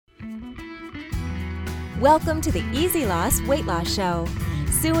Welcome to the Easy Loss Weight Loss Show.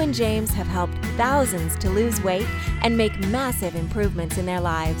 Sue and James have helped thousands to lose weight and make massive improvements in their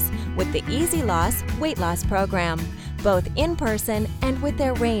lives with the Easy Loss Weight Loss Program, both in person and with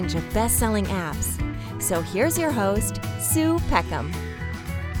their range of best-selling apps. So here's your host, Sue Peckham.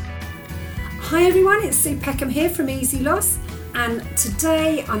 Hi everyone, it's Sue Peckham here from Easy Loss, and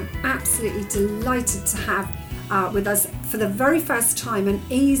today I'm absolutely delighted to have with us for the very first time an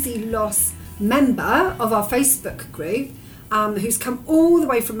Easy Loss member of our Facebook group who's come all the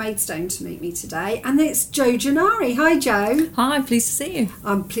way from Maidstone to meet me today, and it's Jo Gennari. Hi Jo. Hi, pleased to see you.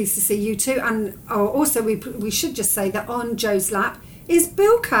 I'm pleased to see you too, and also we should just say that on Jo's lap is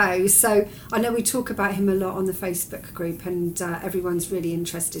Bilko. So I know we talk about him a lot on the Facebook group, and everyone's really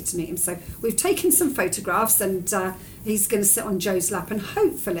interested to meet him. So we've taken some photographs, and he's going to sit on Jo's lap and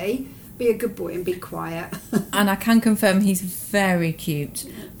hopefully be a good boy and be quiet. And I can confirm he's very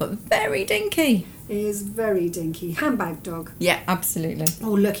cute, but very dinky. He is very dinky. Handbag dog. Yeah, absolutely.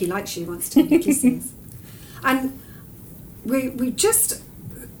 Oh, look, he likes you, wants to give you kisses. And we just,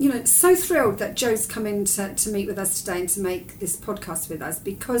 so thrilled that Jo's come in to meet with us today and to make this podcast with us,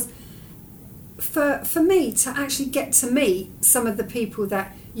 because for me to actually get to meet some of the people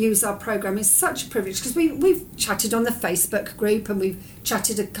that use our program is such a privilege, because we've chatted on the Facebook group and we've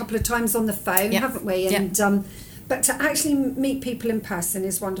chatted a couple of times on the phone, haven't we? And but to actually meet people in person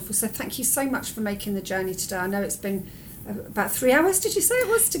is wonderful. So thank you so much for making the journey today. I know it's been about 3 hours, did you say it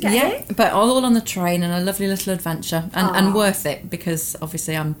was, to get here? Yeah, but all on the train, and a lovely little adventure, and worth it, because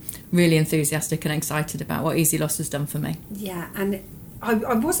obviously I'm really enthusiastic and excited about what Easy Loss has done for me. Yeah, and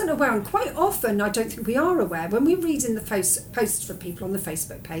I wasn't aware, and quite often I don't think we are aware, when we read in the posts for people on the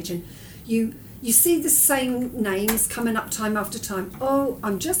Facebook page, and you see the same names coming up time after time. Oh,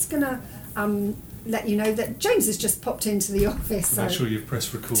 I'm just going to let you know that James has just popped into the office. Make sure you've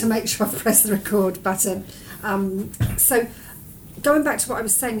pressed record. To make sure I've pressed the record button. So going back to what I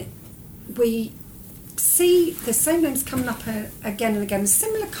was saying, we see the same names coming up again and again,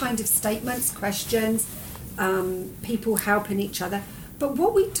 similar kind of statements, questions, people helping each other. But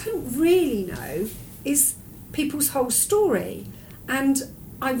what we don't really know is people's whole story. And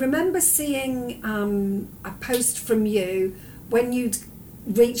I remember seeing a post from you when you'd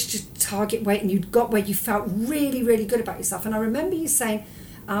reached your target weight and you'd got where you felt really, really good about yourself. And I remember you saying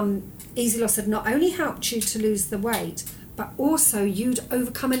Easy Loss had not only helped you to lose the weight, but also you'd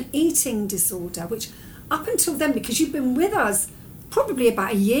overcome an eating disorder, which up until then, because you've been with us probably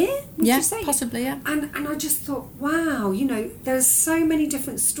about a year, would you say? Possibly, yeah. And I just thought, wow, there's so many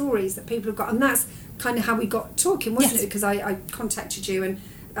different stories that people have got, and that's kind of how we got talking, wasn't it? Because I contacted you and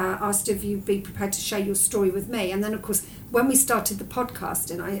asked if you'd be prepared to share your story with me. And then, of course, when we started the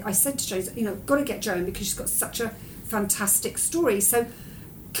podcast, and I said to Jo, got to get Jo in because she's got such a fantastic story. So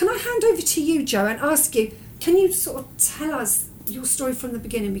can I hand over to you, Jo, and ask you, can you sort of tell us your story from the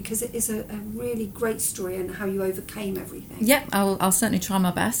beginning, because it is a really great story, and how you overcame everything? Yep, I'll certainly try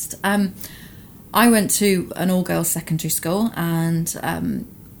my best. I went to an all-girls secondary school, and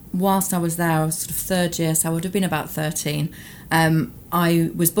whilst I was there, I was sort of third year, so I would have been about 13.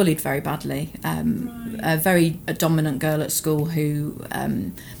 I was bullied very badly. A very dominant girl at school who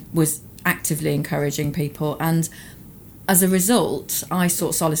was actively encouraging people, and as a result, I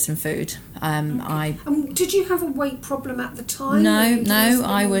sought solace in food. Did you have a weight problem at the time? No.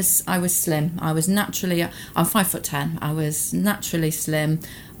 I was slim. I was naturally. I'm 5'10". I was naturally slim,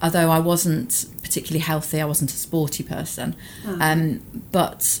 although I wasn't particularly healthy. I wasn't a sporty person.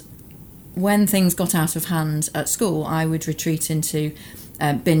 But when things got out of hand at school, I would retreat into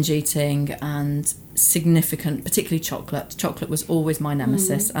binge eating and significant, particularly chocolate. Chocolate was always my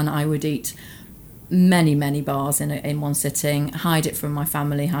nemesis, and I would eat many bars in one sitting, hide it from my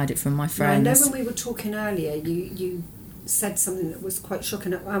family, hide it from my friends. I know when we were talking earlier, you said something that was quite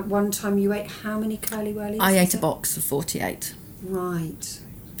shocking. At one time you ate how many Curly Wurlies? I ate a box of 48. Right.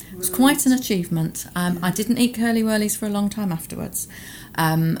 It was quite an achievement. I didn't eat Curly Wurlies for a long time afterwards,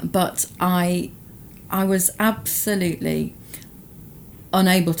 but I was absolutely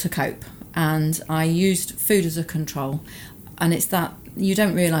unable to cope, and I used food as a control. And it's that you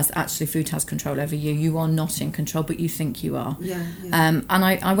don't realise that actually food has control over you. You are not in control, but you think you are. Yeah. And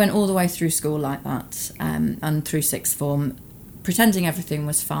I went all the way through school like that, and through sixth form, pretending everything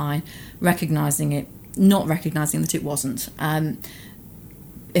was fine, recognising it, not recognising that it wasn't.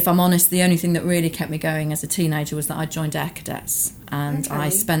 If I'm honest, the only thing that really kept me going as a teenager was that I joined Air Cadets, and I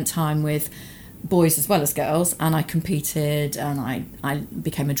spent time with boys as well as girls, and I competed, and I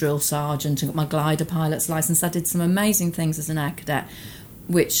became a drill sergeant and got my glider pilot's licence. I did some amazing things as an Air Cadet,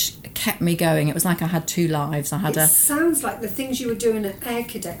 which kept me going. It was like I had two lives. It sounds like the things you were doing at Air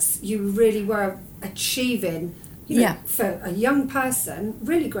Cadets, you really were achieving. For a young person,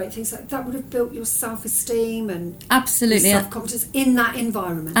 really great things like that would have built your self-esteem and absolutely your self-confidence in that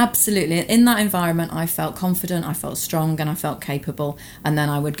environment. Absolutely. In that environment, I felt confident, I felt strong, and I felt capable. And then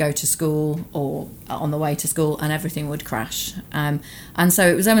I would go to school or on the way to school and everything would crash. And so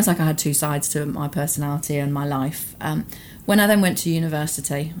it was almost like I had two sides to my personality and my life. When I then went to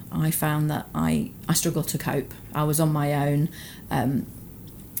university, I found that I struggled to cope. I was on my own.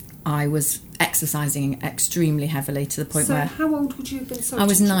 I was exercising extremely heavily to the point where... So how old would you have been? Sorry, I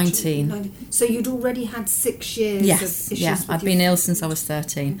was 19. So you'd already had 6 years of issues with I'd been ill since I was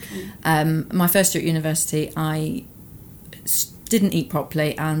 13. Okay. My first year at university, I didn't eat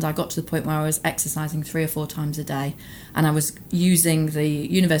properly, and I got to the point where I was exercising 3 or 4 times a day, and I was using the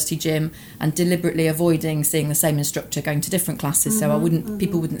university gym and deliberately avoiding seeing the same instructor, going to different classes, so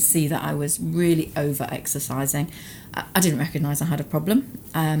people wouldn't see that I was really over exercising. I didn't recognise I had a problem,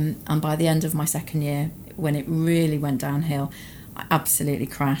 and by the end of my second year, when it really went downhill, I absolutely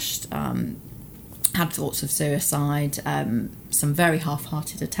crashed. Had thoughts of suicide, some very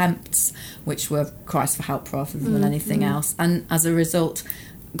half-hearted attempts, which were cries for help rather than anything else. And as a result,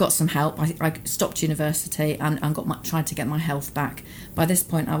 got some help. I stopped university and tried to get my health back. By this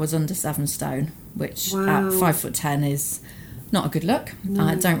point, I was under 7 stone, which at 5'10" is not a good look. No.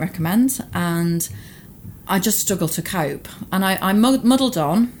 I don't recommend. And I just struggled to cope. And I muddled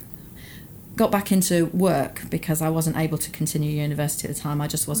on. Got back into work because I wasn't able to continue university at the time. I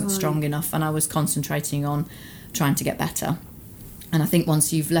just wasn't strong enough, and I was concentrating on trying to get better. And I think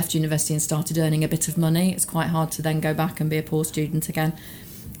once you've left university and started earning a bit of money, it's quite hard to then go back and be a poor student again.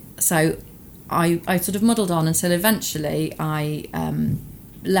 So I sort of muddled on until eventually I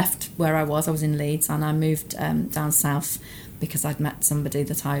left where I was. I was in Leeds, and I moved down south because I'd met somebody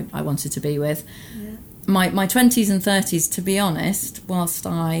that I wanted to be with. Yeah. My 20s and 30s, to be honest, whilst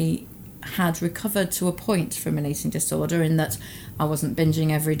I had recovered to a point from an eating disorder in that I wasn't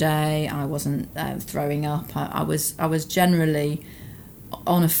binging every day, I wasn't throwing up, I was generally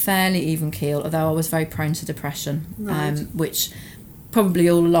on a fairly even keel, although I was very prone to depression, which probably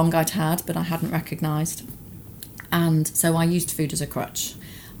all along I'd had, but I hadn't recognised. And so I used food as a crutch.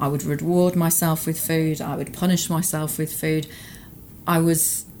 I would reward myself with food, I would punish myself with food.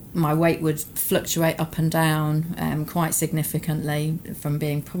 My weight would fluctuate up and down quite significantly, from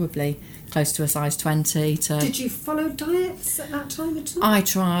being probably close to a size 20 to... Did you follow diets at that time at all? I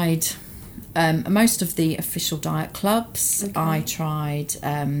tried most of the official diet clubs. Okay. I tried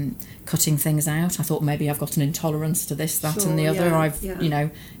cutting things out. I thought maybe I've got an intolerance to this, that and the other. I've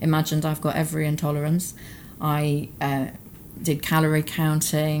imagined I've got every intolerance. I did calorie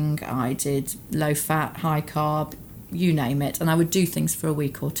counting. I did low fat, high carb, you name it, and I would do things for a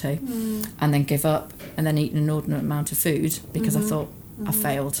week or two and then give up and then eat an inordinate amount of food because I thought I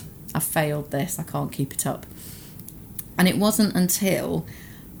failed this, I can't keep it up. And it wasn't until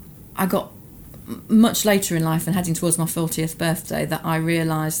I got much later in life and heading towards my 40th birthday that I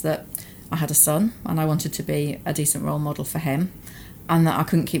realised that I had a son and I wanted to be a decent role model for him, and that I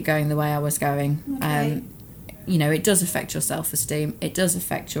couldn't keep going the way I was going. Okay. It does affect your self-esteem, it does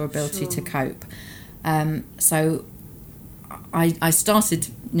affect your ability to cope. So I started,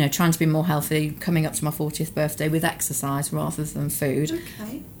 trying to be more healthy, coming up to my 40th birthday with exercise rather than food.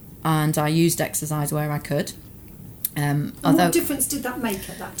 Okay. And I used exercise where I could. And what difference did that make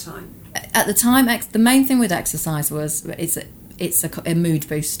at that time? At the time, the main thing with exercise was it's a mood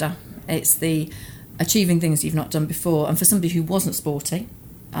booster. It's the achieving things you've not done before. And for somebody who wasn't sporty,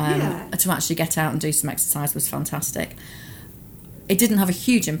 to actually get out and do some exercise was fantastic. It didn't have a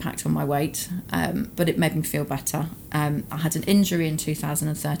huge impact on my weight, but it made me feel better. I had an injury in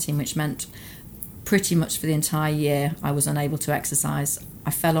 2013, which meant pretty much for the entire year I was unable to exercise. I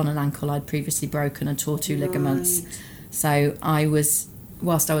fell on an ankle I'd previously broken and tore 2 ligaments. So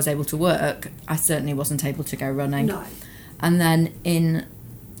whilst I was able to work, I certainly wasn't able to go running. No. And then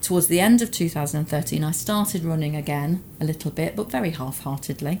towards the end of 2013, I started running again a little bit, but very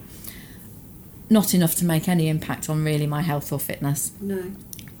half-heartedly. Not enough to make any impact on really my health or fitness. No.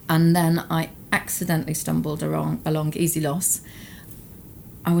 And then I accidentally stumbled along Easy Loss.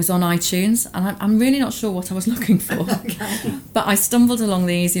 I was on iTunes, and I'm really not sure what I was looking for. Okay. But I stumbled along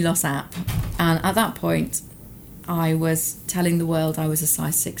the Easy Loss app, and at that point, I was telling the world I was a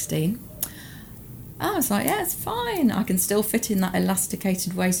size 16. I was like, yeah, it's fine. I can still fit in that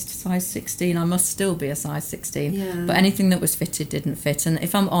elasticated waist size 16. I must still be a size 16. Yeah. But anything that was fitted didn't fit. And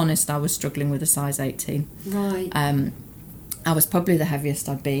if I'm honest, I was struggling with a size 18. Right. I was probably the heaviest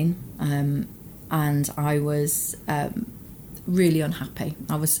I'd been. And I was really unhappy.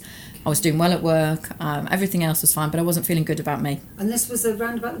 I was doing well at work. Everything else was fine, but I wasn't feeling good about me. And this was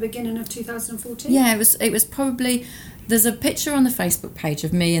around about the beginning of 2014? Yeah, it was probably... There's a picture on the Facebook page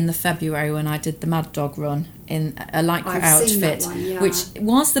of me in the February when I did the Mad Dog run in a Lycra outfit, which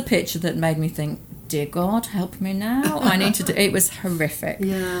was the picture that made me think, dear God, help me now. I need to do... It was horrific.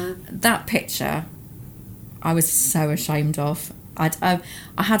 Yeah. That picture, I was so ashamed of. I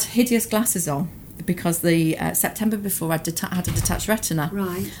had hideous glasses on because the September before I had a detached retina.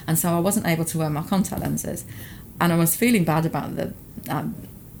 Right. And so I wasn't able to wear my contact lenses. And I was feeling bad about the...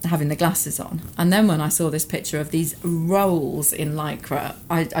 having the glasses on, and then when I saw this picture of these rolls in Lycra,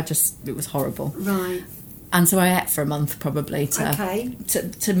 it was horrible. Right. And so I ate for a month probably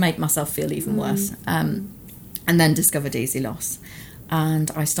to make myself feel even worse, and then discovered Easy Loss,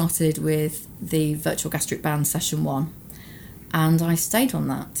 and I started with the virtual gastric band session 1, and I stayed on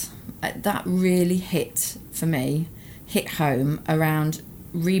that. That really hit home around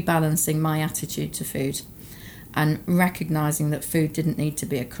rebalancing my attitude to food. And recognising that food didn't need to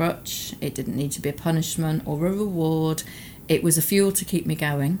be a crutch, it didn't need to be a punishment or a reward. It was a fuel to keep me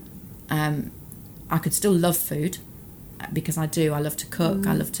going. I could still love food, because I do. I love to cook,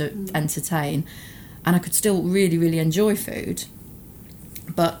 I love to entertain, and I could still really, really enjoy food.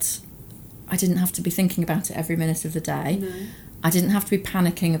 But I didn't have to be thinking about it every minute of the day. No. I didn't have to be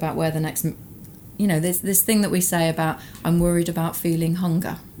panicking about where the next... there's this thing that we say about, I'm worried about feeling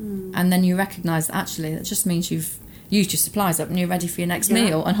hunger. And then you recognise that actually that just means you've used your supplies up and you're ready for your next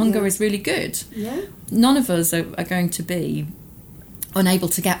meal. And hunger is really good. Yeah. None of us are going to be unable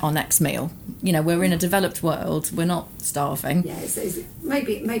to get our next meal. We're in a developed world. We're not starving. Yeah, it's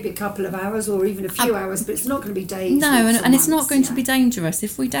maybe a couple of hours or even a few hours, but it's not going to be days. No, and it's not going to be dangerous.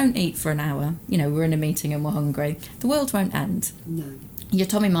 If we don't eat for an hour, we're in a meeting and we're hungry, the world won't end. No. Your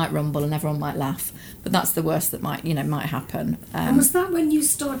tummy might rumble and everyone might laugh, but that's the worst that might happen. And was that when you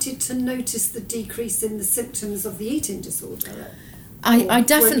started to notice the decrease in the symptoms of the eating disorder? I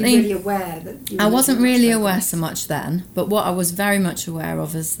definitely... Were you really aware that... I wasn't really aware so much then, but what I was very much aware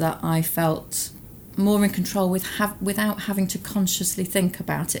of is that I felt more in control without having to consciously think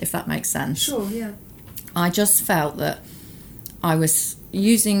about it, if that makes sense. Sure, yeah. I just felt that I was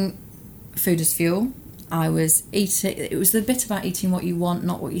using food as fuel. I was eating... It was the bit about eating what you want,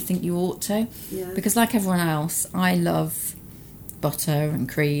 not what you think you ought to. Yeah. Because like everyone else, I love butter and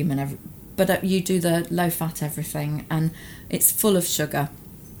cream and everything. But you do the low-fat everything, and it's full of sugar.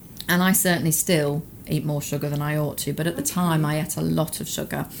 And I certainly still eat more sugar than I ought to, but at the time I ate a lot of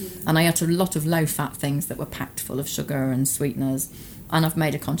sugar. And I ate a lot of low-fat things that were packed full of sugar and sweeteners. And I've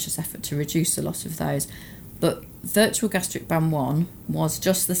made a conscious effort to reduce a lot of those. But Virtual Gastric Band 1 was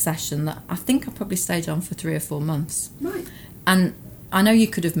just the session that I think I probably stayed on for 3 or 4 months. Right. And I know you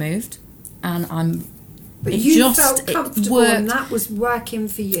could have moved, and But you felt comfortable and that was working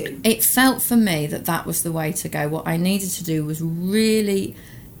for you. It felt for me that was the way to go. What I needed to do was really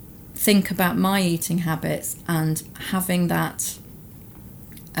think about my eating habits and having that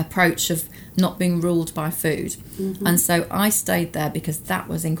approach of not being ruled by food. And so I stayed there because that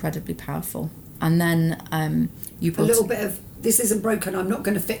was incredibly powerful. And then you put... A little bit of, this isn't broken, I'm not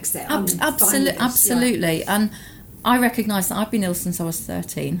going to fix it. Absolutely. Yeah. And I recognise that I've been ill since I was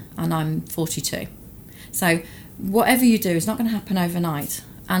 13 and I'm 42. So whatever you do is not going to happen overnight.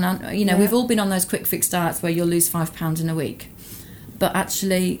 And, we've all been on those quick fix diets where you'll lose 5 pounds in a week. But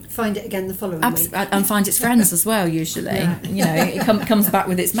actually... Find it again the following week. And find its friends as well, usually. Yeah. It comes back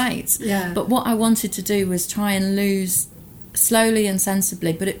with its mates. Yeah. But what I wanted to do was try and lose slowly and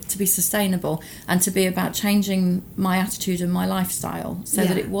sensibly, but to be sustainable and to be about changing my attitude and my lifestyle so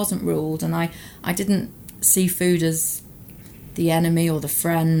that it wasn't ruled. And I didn't see food as the enemy or the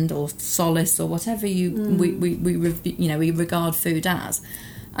friend or solace or whatever we regard food as.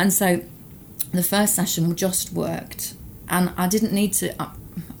 And so the first session just worked, and I didn't need to...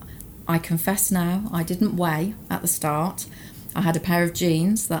 I confess now, I didn't weigh at the start. I had a pair of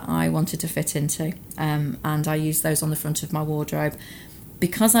jeans that I wanted to fit into, and I used those on the front of my wardrobe.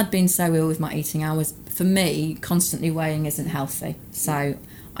 Because I'd been so ill with my eating, for me, constantly weighing isn't healthy. So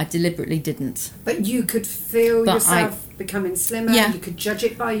I deliberately didn't. But you could feel yourself becoming slimmer, you could judge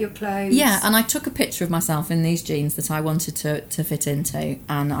it by your clothes. Yeah, and I took a picture of myself in these jeans that I wanted to fit into,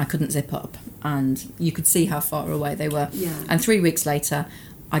 and I couldn't zip up, and you could see how far away they were. Yeah. And 3 weeks later,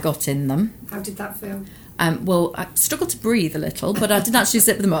 I got in them. How did that feel? Well, I struggled to breathe a little, but I did actually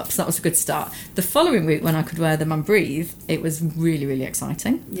zip them up, so that was a good start. The following week, when I could wear them and breathe, it was really, really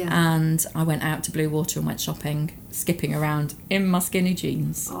exciting. Yeah. And I went out to Blue Water and went shopping, skipping around in my skinny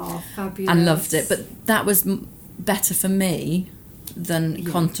jeans. Oh, fabulous. And loved it. But that was better for me than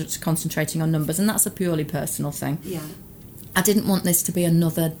concentrating on numbers, and that's a purely personal thing. Yeah. I didn't want this to be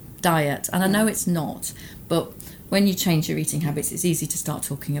another diet, and I know it's not, but when you change your eating habits, it's easy to start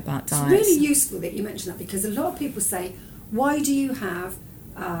talking about diets. It's really useful that you mention that, because a lot of people say, why do you have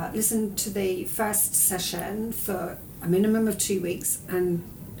listen to the first session for a minimum of 2 weeks and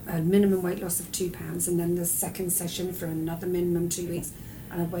a minimum weight loss of £2, and then the second session for another minimum 2 weeks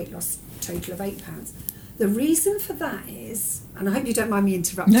and a weight loss total of £8. The reason for that is, and I hope you don't mind me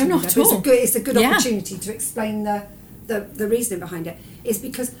interrupting. No, not at all. It's a good opportunity to explain the reasoning behind it, is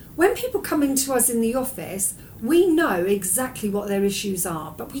because when people come into us in the office, we know exactly what their issues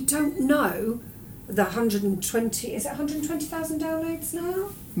are, but we don't know the 120,000 downloads now?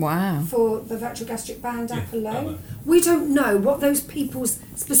 Wow. For the Virtual Gastric Band app alone. We don't know what those people's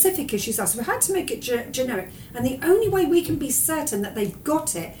specific issues are, so we had to make it generic, and the only way we can be certain that they've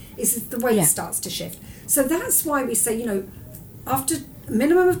got it is if the weight starts to shift. So that's why we say, after a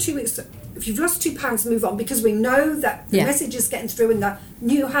minimum of 2 weeks, if you've lost £2, move on, because we know that the message is getting through and the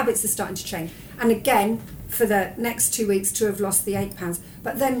new habits are starting to change. And again, for the next 2 weeks to have lost the £8.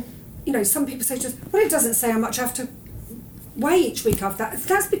 But then, some people say to us, well, it doesn't say how much I have to weigh each week after that.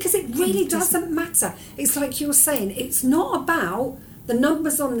 That's because it really doesn't matter. It's like you're saying, it's not about the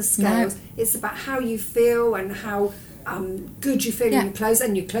numbers on the scales, it's about how you feel and how good you feel in your clothes,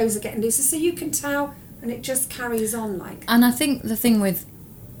 and your clothes are getting looser, so you can tell, and it just carries on like. And I think the thing with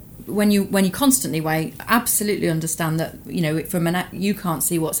when you constantly weigh, absolutely understand that you can't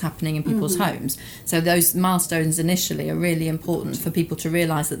see what's happening in people's homes, so those milestones initially are really important for people to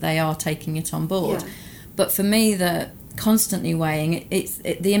realise that they are taking it on board. But for me, the constantly weighing, it's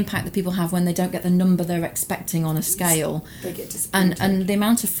the impact that people have when they don't get the number they're expecting on a scale. They get disappointed. And the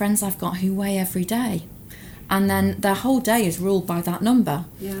amount of friends I've got who weigh every day, and then their whole day is ruled by that number.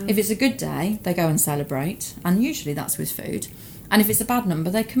 If it's a good day, they go and celebrate, and usually that's with food. And if it's a bad number,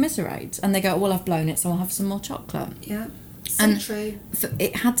 they commiserate and they go, well, I've blown it, so I'll have some more chocolate. Yeah, so true.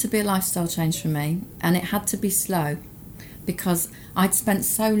 It had to be a lifestyle change for me, and it had to be slow, because I'd spent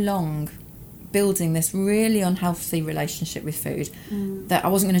so long building this really unhealthy relationship with food that I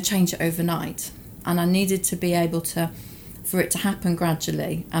wasn't going to change it overnight. And I needed to be able for it to happen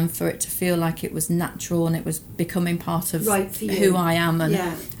gradually, and for it to feel like it was natural and it was becoming part of who I am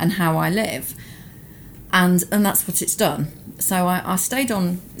and how I live. And that's what it's done. So I stayed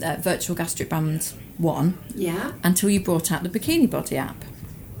on Virtual Gastric Band 1 until you brought out the Bikini Body app.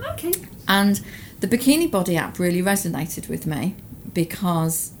 Okay. And the Bikini Body app really resonated with me,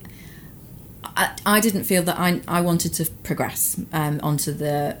 because I didn't feel that I wanted to progress onto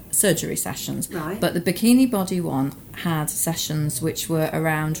the surgery sessions. Right. But the Bikini Body one had sessions which were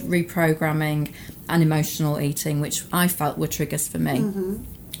around reprogramming and emotional eating, which I felt were triggers for me.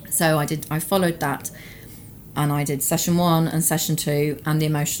 So I followed that. And I did session 1 and session 2 and the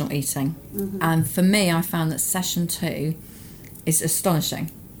emotional eating. And for me, I found that session 2 is astonishing.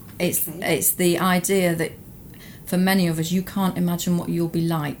 It's the idea that for many of us, you can't imagine what you'll be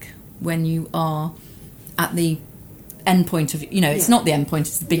like when you are at the end point of, it's not the end point,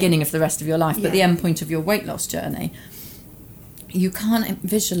 it's the beginning of the rest of your life, but the end point of your weight loss journey. You can't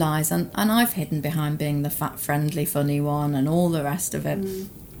visualise, and I've hidden behind being the fat, friendly, funny one and all the rest of it.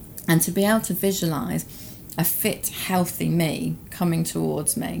 And to be able to visualise a fit, healthy me coming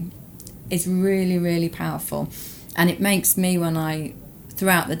towards me is really, really powerful. And it makes me, when I,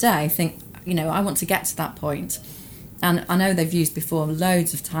 throughout the day, think, I want to get to that point. And I know they've used before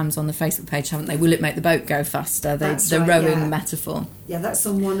loads of times on the Facebook page, haven't they? Will it make the boat go faster? The rowing metaphor. Yeah, that's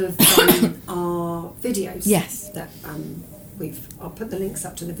on one of our videos. Yes. That I'll put the links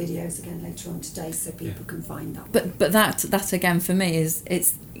up to the videos again later on today, so people can find that. But that again for me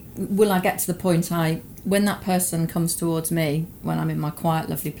is will I get to the point when that person comes towards me when I'm in my quiet,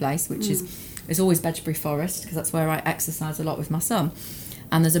 lovely place, which is always Bedgebury Forest, because that's where I exercise a lot with my son.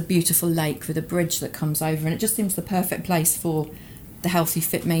 And there's a beautiful lake with a bridge that comes over, and it just seems the perfect place for the healthy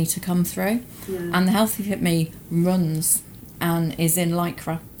fit me to come through. And the healthy fit me runs and is in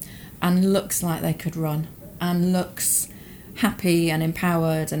Lycra and looks like they could run and looks happy and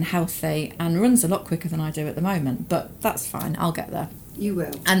empowered and healthy and runs a lot quicker than I do at the moment, but that's fine, I'll get there. You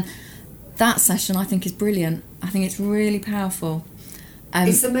will. And that session I think is brilliant. I think it's really powerful.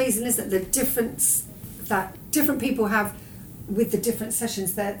 It's amazing, isn't it, the difference that different people have with the different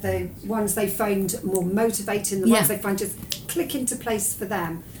sessions. The ones they find more motivating, the ones they find just click into place for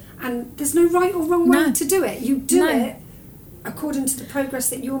them. And there's no right or wrong way to do it. You do it according to the progress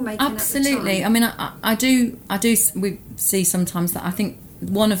that you're making. Absolutely. At the time. I mean, I do. We see sometimes that I think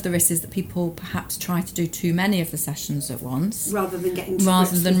one of the risks is that people perhaps try to do too many of the sessions at once, rather than getting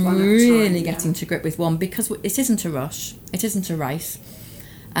to getting to grip with one, because it isn't a rush. It isn't a race.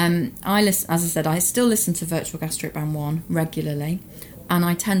 As I said, I still listen to Virtual Gastric Band 1 regularly, and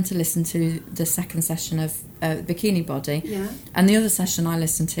I tend to listen to the second session of Bikini Body. Yeah. And the other session I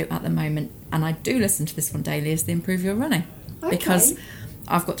listen to at the moment, and I do listen to this one daily, is the Improve Your Running. Okay. Because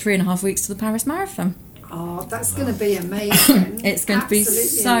I've got 3.5 weeks to the Paris Marathon. Oh, that's going to be amazing. It's going to be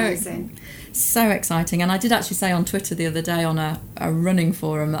amazing. So exciting. And I did actually say on Twitter the other day on a running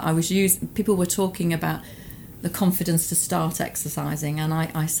forum that people were talking about the confidence to start exercising, and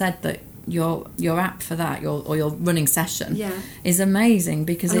I said that your app for that, your running session, is amazing,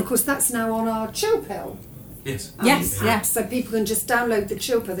 because of course that's now on our Chill Pill. Yes. Yes. So people can just download the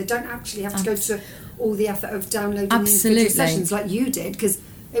Chill Pill. They don't actually have to go to all the effort of downloading the Absolutely. individual sessions like you did, because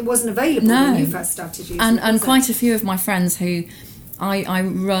it wasn't available when you first started using it. And quite a few of my friends who I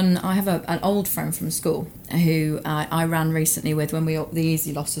run, I have an old friend from school who I ran recently with when the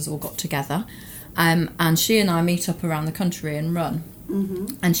Easy Lossers all got together, and she and I meet up around the country and run.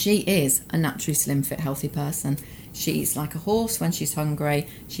 Mm-hmm. And she is a naturally slim, fit, healthy person. She's like a horse when she's hungry.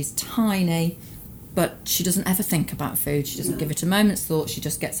 She's tiny, but she doesn't ever think about food. She doesn't give it a moment's thought. She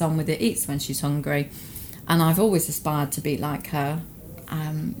just gets on with it, eats when she's hungry. And I've always aspired to be like her.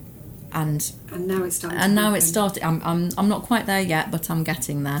 And now it's starting. And now it's started. I'm not quite there yet, but I'm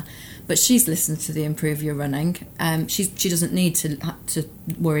getting there. But she's listened to the Improve Your Running. She doesn't need to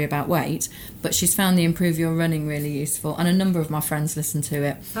worry about weight, but she's found the Improve Your Running really useful. And a number of my friends listen to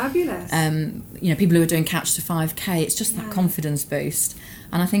it. Fabulous. People who are doing Couch to 5K. It's just that confidence boost,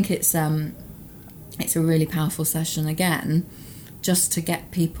 and I think it's a really powerful session again, just to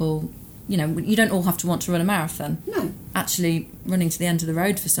get people. You don't all have to want to run a marathon. No. Actually, running to the end of the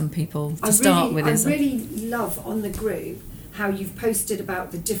road for some people to start with. I really love on the group how you've posted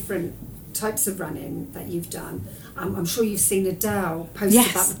about the different types of running that you've done. I'm sure you've seen Adele post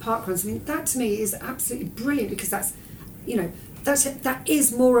about the park runs. I mean, that to me is absolutely brilliant, because that's, that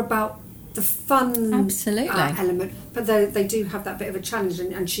is more about the fun element, but they do have that bit of a challenge,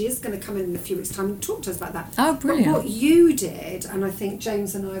 and she is going to come in a few weeks' time and talk to us about that. Oh, brilliant. But what you did, and I think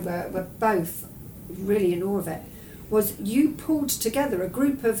James and I were both really in awe of it, was you pulled together a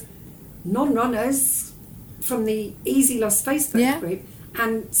group of non-runners from the Easy Loss Facebook group,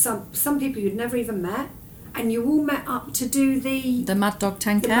 and some people you'd never even met, and you all met up to do the Mad Dog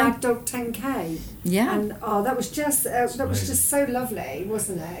 10K. The Mad Dog 10K. Yeah. And that was just so lovely,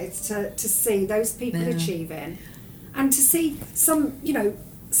 wasn't it? It's to see those people achieving, and to see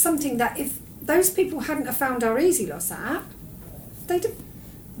something that if those people hadn't have found our Easy Loss app, they'd have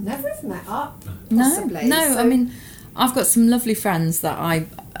never have met up. Possibly. No. I mean, I've got some lovely friends that I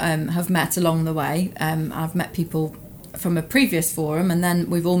have met along the way. I've met people from a previous forum, and then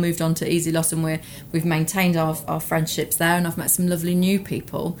we've all moved on to Easy Loss, and we've maintained our friendships there, and I've met some lovely new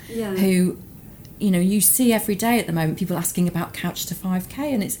people who you see every day at the moment, people asking about Couch to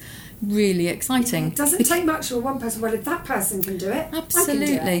 5K, and it's really exciting. It doesn't take much for one person. Well, if that person can do it, absolutely.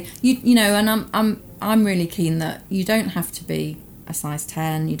 I can do it. And I'm really keen that you don't have to be a size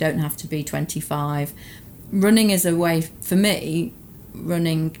 10, you don't have to be 25. Running is a way, for me,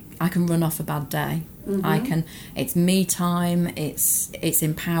 I can run off a bad day. Mm-hmm. It's me time, it's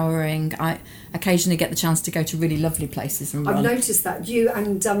empowering. I occasionally get the chance to go to really lovely places and run. I've noticed that you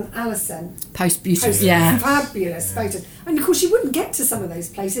and Alison post beautiful, fabulous photos. And of course you wouldn't get to some of those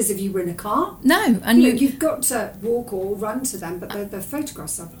places if you were in a car. No, and you've got to walk or run to them, but the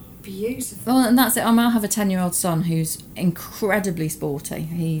photographs are beautiful. Well, and that's it. I have a 10-year-old son who's incredibly sporty.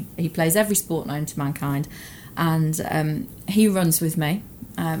 He plays every sport known to mankind, and he runs with me,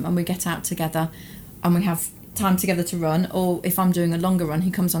 and we get out together, and we have time together to run. Or if I'm doing a longer run,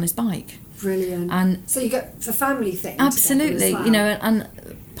 he comes on his bike. Brilliant. And so you get the family thing. Absolutely, as well. And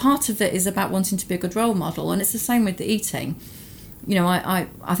part of it is about wanting to be a good role model, and it's the same with the eating. I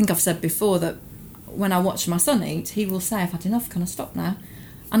think I've said before that when I watch my son eat, he will say, "I've had enough. Can I stop now?"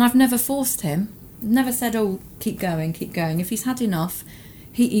 And I've never forced him. Never said, "Oh, keep going, keep going." If he's had enough,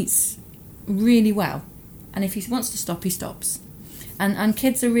 he eats really well, and if he wants to stop, he stops. And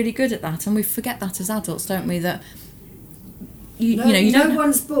kids are really good at that, and we forget that as adults, don't we? That no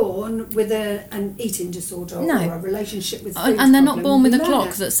one's born with an eating disorder or a relationship with food and they're not born with a clock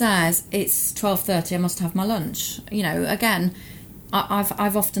it. that says it's 12:30, I must have my lunch. Again,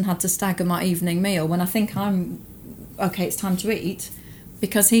 I've often had to stagger my evening meal when I think I'm okay, it's time to eat,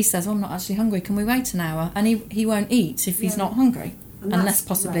 because he says, "Oh, I'm not actually hungry, can we wait an hour?" And he won't eat if he's not hungry. Unless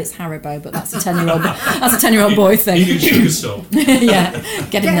possibly it's Haribo, but that's a 10-year-old boy thing. You can stop.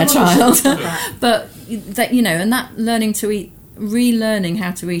 Getting their child. But that and that learning to eat, relearning how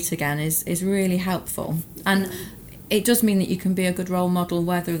to eat again is really helpful. And it does mean that you can be a good role model,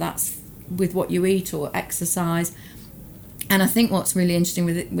 whether that's with what you eat or exercise. And I think what's really interesting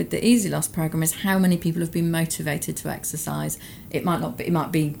with the Easy Loss program is how many people have been motivated to exercise. It might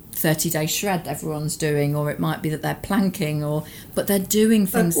be 30-day shred everyone's doing, or it might be that they're planking, but they're doing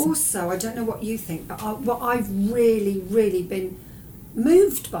things. But also, I don't know what you think, but what I've really, really been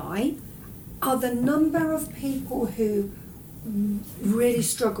moved by are the number of people who really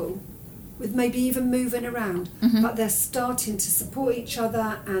struggle with maybe even moving around, but they're starting to support each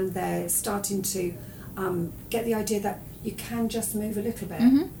other, and they're starting to get the idea that you can just move a little bit.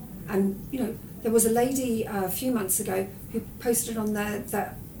 And there was a lady a few months ago who posted on there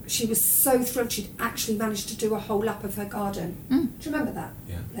that she was so thrilled she'd actually managed to do a whole lap of her garden. Do you remember that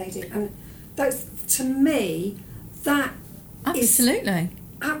lady? And that's, to me, that absolutely is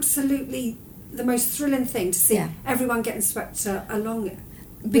absolutely the most thrilling thing, to see everyone getting swept along it.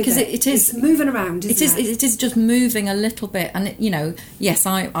 Because it is it's moving around, isn't it? It is just moving a little bit. And, yes,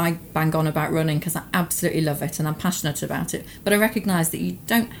 I bang on about running because I absolutely love it and I'm passionate about it. But I recognise that you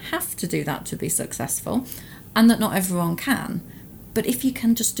don't have to do that to be successful, and that not everyone can. But if you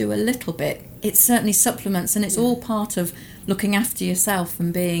can just do a little bit, it certainly supplements, and it's all part of looking after yourself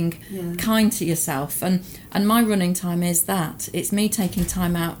and being kind to yourself. And my running time is that. It's me taking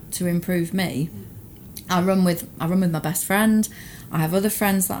time out to improve me. I run with my best friend. I have other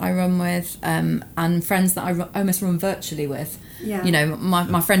friends that I run with, and friends that I almost run virtually with. Yeah.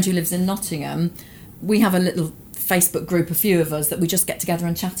 My friend who lives in Nottingham, we have a little Facebook group, a few of us, that we just get together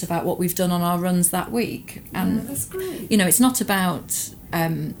and chat about what we've done on our runs that week. And that's great. It's not about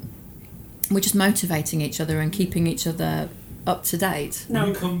we're just motivating each other and keeping each other up to date. Will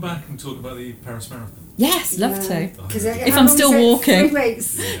you come back and talk about the Paris Marathon? Yes, love to. If I'm still walking. 3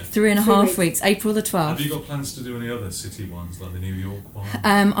 weeks. 3.5 weeks, April the 12th. Have you got plans to do any other city ones, like the New York one?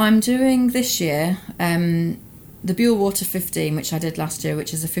 I'm doing this year the Buell Water 15, which I did last year,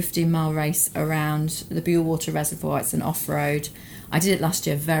 which is a 15-mile race around the Buell Water Reservoir. It's an off-road. I did it last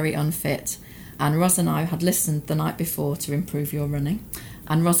year, very unfit. And Ros and I had listened the night before to Improve Your Running.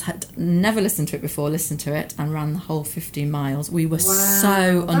 And Ros had never listened to it before, listened to it, and ran the whole 15 miles. We were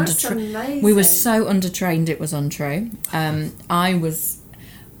so undertrained. We were so undertrained, it was untrue. I was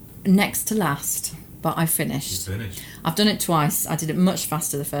next to last, but I finished. You finished. I've done it twice. I did it much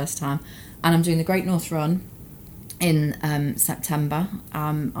faster the first time. And I'm doing the Great North Run in September.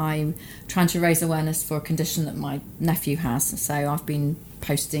 I'm trying to raise awareness for a condition that my nephew has. So I've been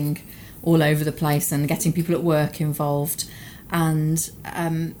posting all over the place and getting people at work involved. And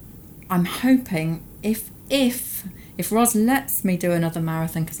I'm hoping if Ros lets me do another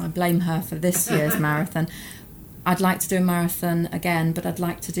marathon, because I blame her for this year's marathon, I'd like to do a marathon again, but I'd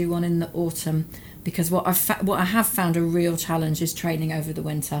like to do one in the autumn, because what I have found a real challenge is training over the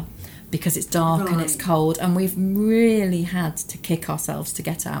winter, because it's dark and it's cold, and we've really had to kick ourselves to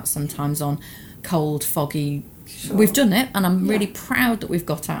get out sometimes on cold, foggy. Sure. We've done it, and I'm really proud that we've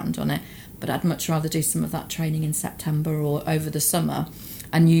got out and done it. But I'd much rather do some of that training in September or over the summer,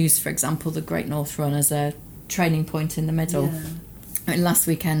 and use, for example, the Great North Run as a training point in the middle. Yeah. I mean, last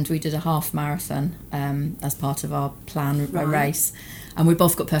weekend we did a half marathon as part of our plan, a race, and we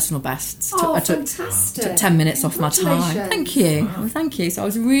both got personal bests. Fantastic. Took 10 minutes off my time. Thank you. Wow. Well, thank you. So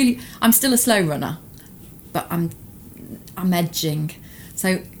I'm still a slow runner, but I'm edging.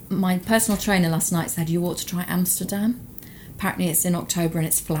 So my personal trainer last night said you ought to try Amsterdam. Apparently it's in October and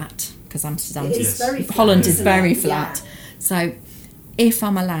it's flat, because Amsterdam Holland is very flat. Yeah. So if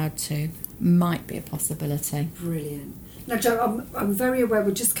I'm allowed to, might be a possibility. Brilliant. Now, Jo, I'm very aware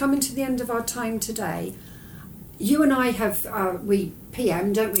we're just coming to the end of our time today. You and I have, we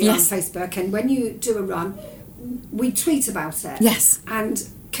PM, don't we, on Facebook, and when you do a run, we tweet about it. Yes. And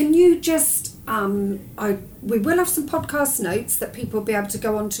can you just, we will have some podcast notes that people will be able to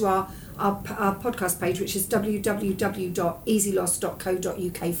go onto our podcast page, which is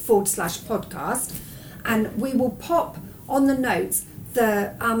www.easyloss.co.uk/podcast, and we will pop on the notes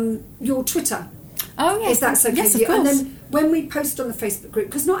your Twitter. Oh yes, if that's okay. Yes, of course. And then when we post on the Facebook group,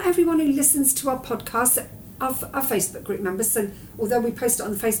 because not everyone who listens to our podcast are Facebook group members, so although we post it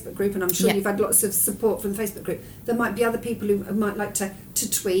on the Facebook group, and I'm sure you've had lots of support from the Facebook group, there might be other people who might like to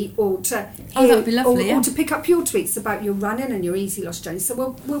tweet or to hear, that would be lovely, or to pick up your tweets about your running and your Easy Loss journey.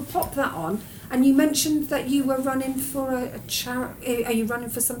 So we'll pop that on. And you mentioned that you were running for a charity. Are you running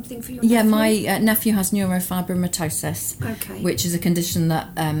for something for your nephew? Yeah, my nephew has neurofibromatosis, which is a condition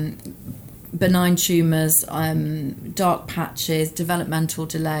that benign tumours, dark patches, developmental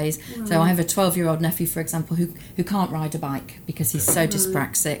delays. Right. So I have a 12-year-old nephew, for example, who can't ride a bike because he's so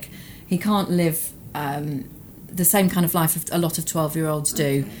dyspraxic. He can't live the same kind of life a lot of 12-year-olds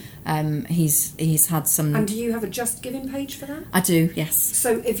do. He's had some. And do you have a Just Giving page for that? I do, yes.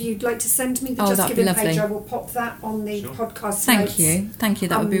 So if you'd like to send me the Oh, Just that'd be Giving page, lovely. I will pop that on the Sure. podcast Thank you.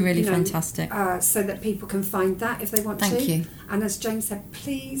 That would be really fantastic. So that people can find that if they want to. Thank you. And as James said,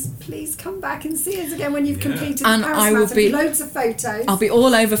 please come back and see us again when you've Yeah. completed And the Paris I will Marathon. be- Loads of photos. I'll be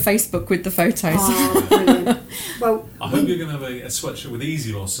all over Facebook with the photos. Oh, brilliant. Well, I hope you're going to have a sweatshirt with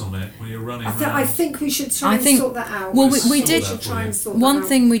Easy Loss on it when you're running around. I think we should try I and think- sort that out. well, we Sort did- that should try for and you. sort that One out.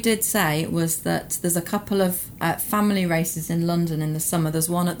 thing we did say was that there's a couple of family races in London in the summer. There's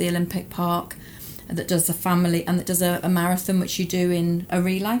one at the Olympic Park that does a family, and it does a marathon which you do in a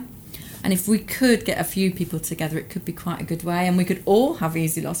relay. And if we could get a few people together, it could be quite a good way, and we could all have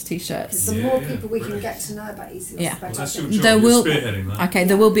Easy Loss t-shirts. The Yeah, more yeah, people we can brilliant. get to know about Easy Loss, Yeah. the Well, better. that's I your think. job. There You're will- spearheading that. Okay,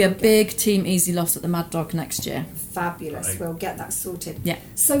 there will be a big team Easy Loss at the Mad Dog next year. Fabulous. Right. We'll get that sorted. Yeah.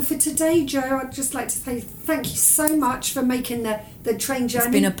 So for today, Joe, I'd just like to say thank you so much for making the train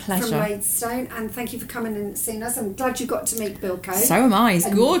journey been a from pleasure. Maidstone, and thank you for coming and seeing us. I'm glad you got to meet Bill Coe. So am I. He's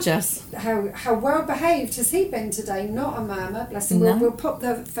And gorgeous. How well behaved has he been today? Not a murmur, bless him. No. We'll pop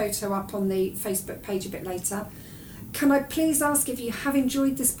the photo up on the Facebook page a bit later. Can I please ask, if you have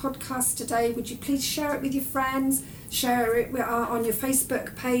enjoyed this podcast today, would you please share it with your friends? Share it on your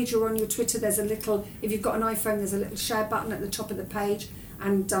Facebook page or on your Twitter. There's a little, if you've got an iPhone, there's a little share button at the top of the page.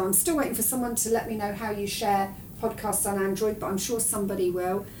 And I'm still waiting for someone to let me know how you share podcasts on Android, but I'm sure somebody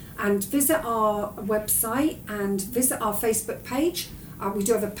will. And visit our website and visit our Facebook page. We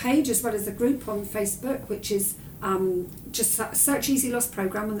do have a page as well as a group on Facebook, which is just search Easy Loss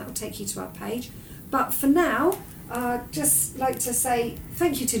Programme, and that will take you to our page. But for now, just like to say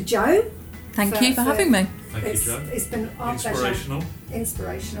thank you to Joe. Thank you for having me. Thank you, Joe. It's been our Inspirational. pleasure.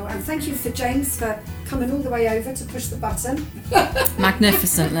 Inspirational. And thank you for James for coming all the way over to push the button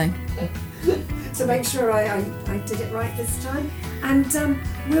Magnificently. to make sure I did it right this time. And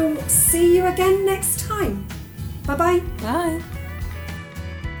we'll see you again next time. Bye-bye. Bye.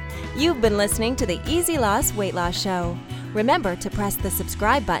 You've been listening to the Easy Loss Weight Loss Show. Remember to press the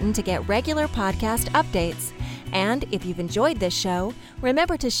subscribe button to get regular podcast updates. And if you've enjoyed this show,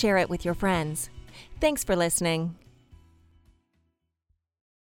 remember to share it with your friends. Thanks for listening.